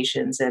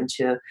communications, and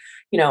to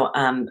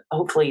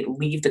hopefully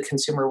leave the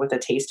consumer with a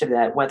taste of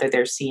that, whether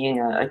they're seeing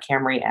a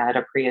Camry ad,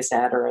 a Prius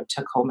ad, or a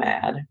Tacoma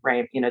ad,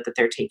 right? That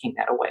they're taking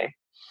that away.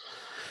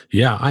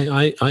 Yeah,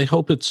 I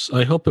hope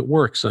it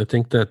works. I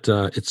think that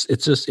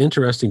it's just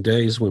interesting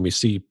days when we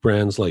see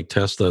brands like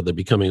Tesla. They're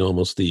becoming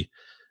almost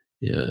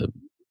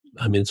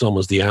it's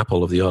almost the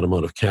Apple of the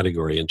automotive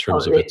category in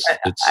terms of it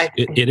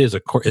is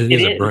a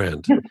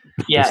brand.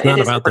 Yeah, it's not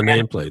about the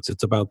nameplates.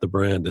 It's about the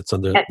brand. It's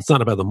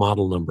not about the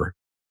model number.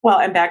 Well,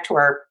 and back to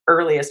our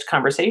earliest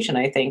conversation,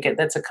 I think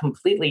that's a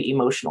completely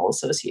emotional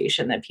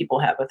association that people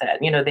have with that.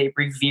 They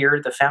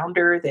revere the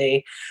founder.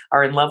 They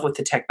are in love with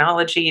the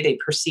technology. They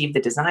perceive the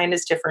design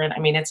as different. I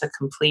mean, it's a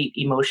complete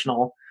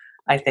emotional,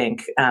 I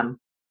think,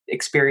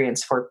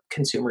 experience for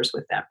consumers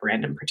with that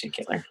brand in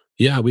particular.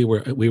 Yeah,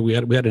 we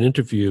had an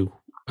interview,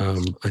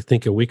 I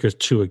think a week or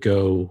two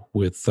ago,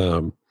 with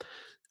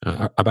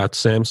about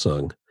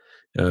Samsung,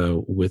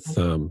 with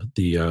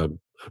I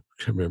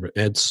can't remember,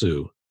 Ed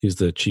Su. He's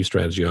the chief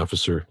strategy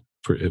officer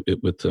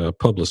with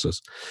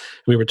Publicis.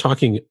 We were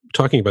talking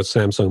about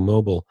Samsung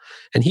Mobile,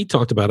 and he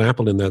talked about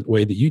Apple in that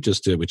way that you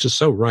just did, which is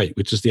so right,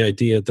 which is the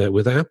idea that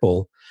with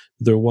Apple,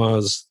 there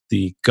was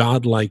the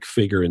godlike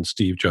figure in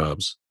Steve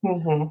Jobs.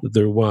 Mm-hmm.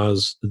 There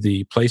was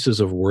the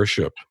places of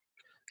worship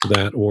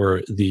that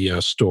were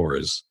the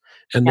stores.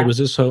 And there was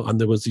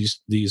there was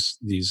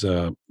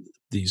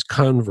these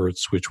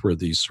converts, which were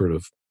these sort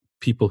of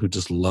people who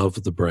just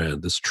love the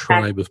brand, this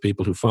tribe of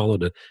people who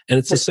followed it. And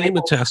it's the same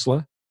with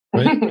Tesla,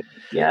 right?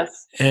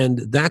 Yes.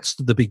 And that's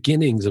the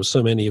beginnings of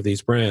so many of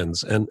these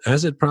brands. And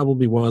as it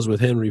probably was with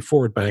Henry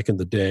Ford back in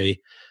the day,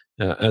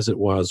 as it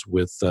was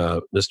with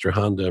Mr.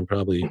 Honda, and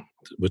probably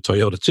with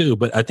Toyota too.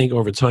 But I think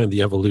over time,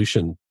 the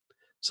evolution,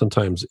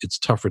 sometimes it's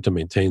tougher to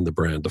maintain the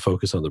brand, to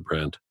focus on the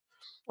brand.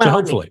 So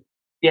hopefully.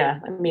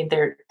 I mean,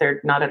 they're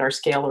not at our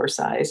scale or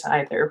size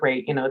either,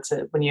 right? It's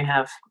when you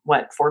have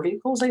 4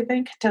 vehicles, I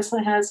think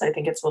Tesla has. I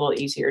think it's a little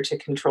easier to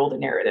control the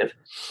narrative.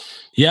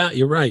 Yeah,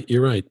 you're right.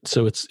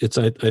 So it's.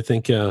 I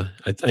think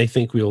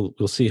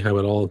we'll see how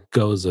it all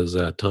goes as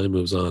time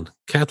moves on.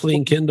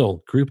 Kathleen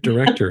Kindle, Group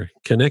Director,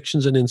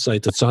 Connections and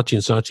Insights at Saatchi &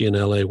 Saatchi in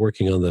LA,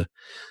 working on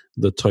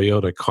the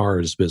Toyota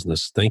cars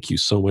business. Thank you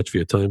so much for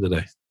your time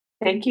today.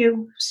 Thank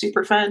you.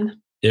 Super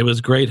fun. It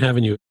was great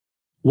having you.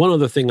 One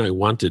other thing I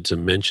wanted to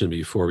mention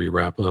before we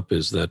wrap up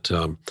is that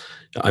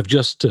I've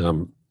just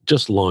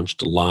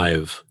launched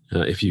Live.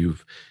 If you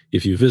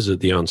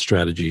visit the On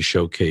Strategy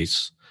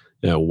Showcase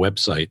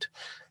website,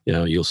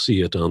 you'll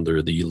see it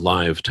under the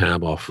Live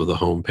tab off of the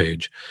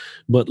homepage.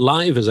 But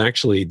Live is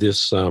actually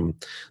this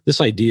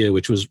idea,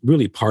 which was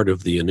really part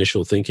of the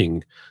initial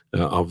thinking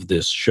of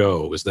this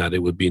show, is that it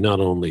would be not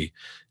only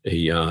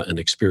an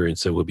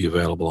experience that would be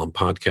available on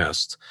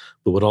podcasts,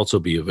 but would also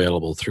be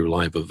available through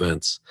live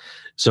events.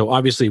 So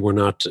obviously, we're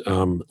not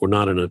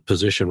in a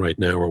position right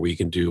now where we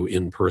can do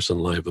in-person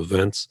live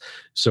events.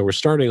 So we're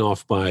starting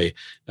off by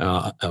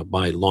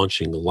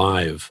launching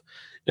Live.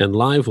 And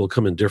live will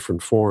come in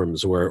different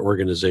forms where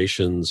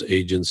organizations,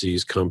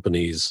 agencies,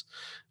 companies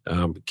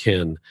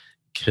can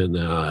kind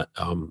of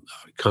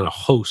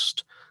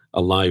host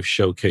a live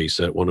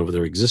showcase at one of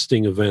their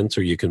existing events,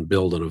 or you can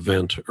build an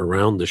event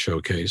around the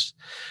showcase.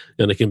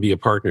 And it can be a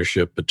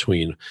partnership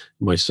between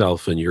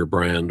myself and your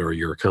brand or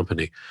your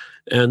company.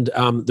 And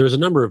there's a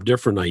number of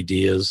different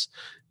ideas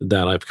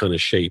that I've kind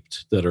of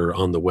shaped that are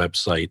on the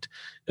website.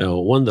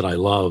 One that I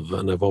love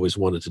and I've always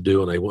wanted to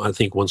do, and I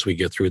think once we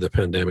get through the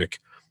pandemic,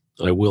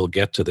 I will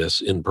get to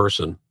this in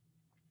person,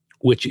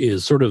 which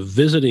is sort of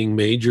visiting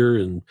major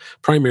and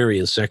primary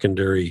and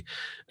secondary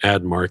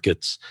ad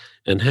markets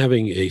and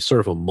having a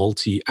sort of a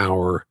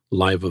multi-hour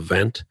live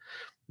event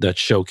that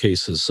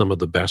showcases some of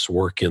the best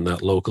work in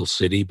that local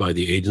city by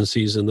the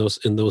agencies in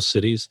those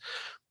cities,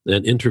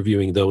 and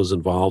interviewing those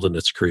involved in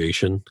its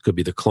creation. Could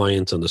be the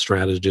clients and the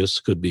strategists,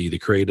 could be the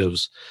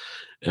creatives.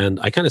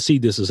 And I kind of see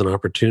this as an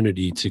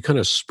opportunity to kind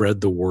of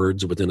spread the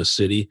words within a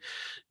city,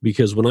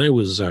 because when I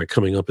was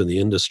coming up in the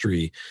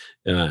industry,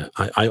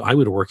 I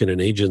would work in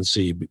an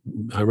agency.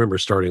 I remember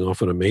starting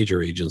off in a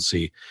major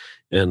agency,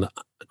 and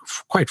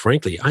quite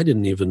frankly, I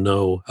didn't even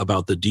know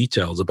about the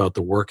details about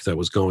the work that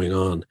was going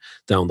on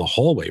down the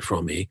hallway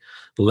from me,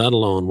 let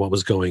alone what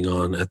was going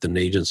on at an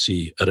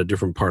agency at a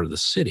different part of the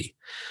city.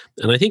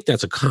 And I think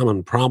that's a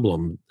common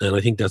problem, and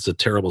I think that's a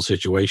terrible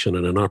situation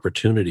and an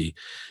opportunity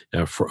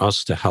for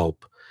us to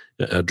help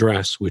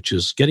address, which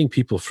is getting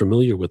people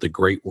familiar with the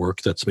great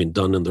work that's been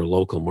done in their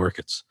local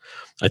markets.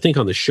 I think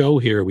on the show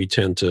here, we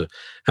tend to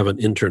have an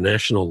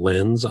international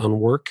lens on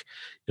work,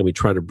 and we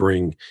try to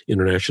bring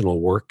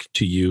international work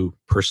to you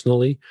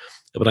personally.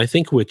 But I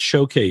think with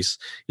Showcase,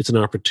 it's an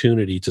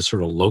opportunity to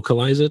sort of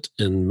localize it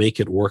and make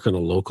it work on a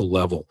local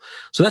level.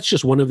 So that's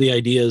just one of the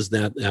ideas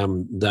that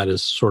that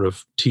is sort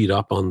of teed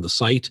up on the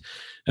site.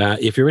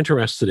 If you're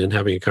interested in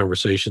having a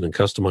conversation and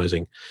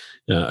customizing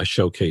a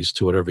showcase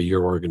to whatever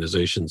your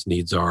organization's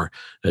needs are,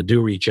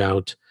 do reach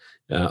out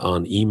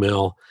on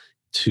email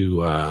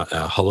to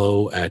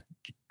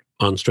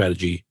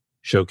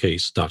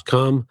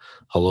hello@onstrategyshowcase.com,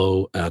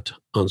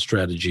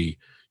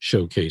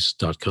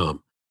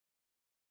 hello@onstrategyshowcase.com.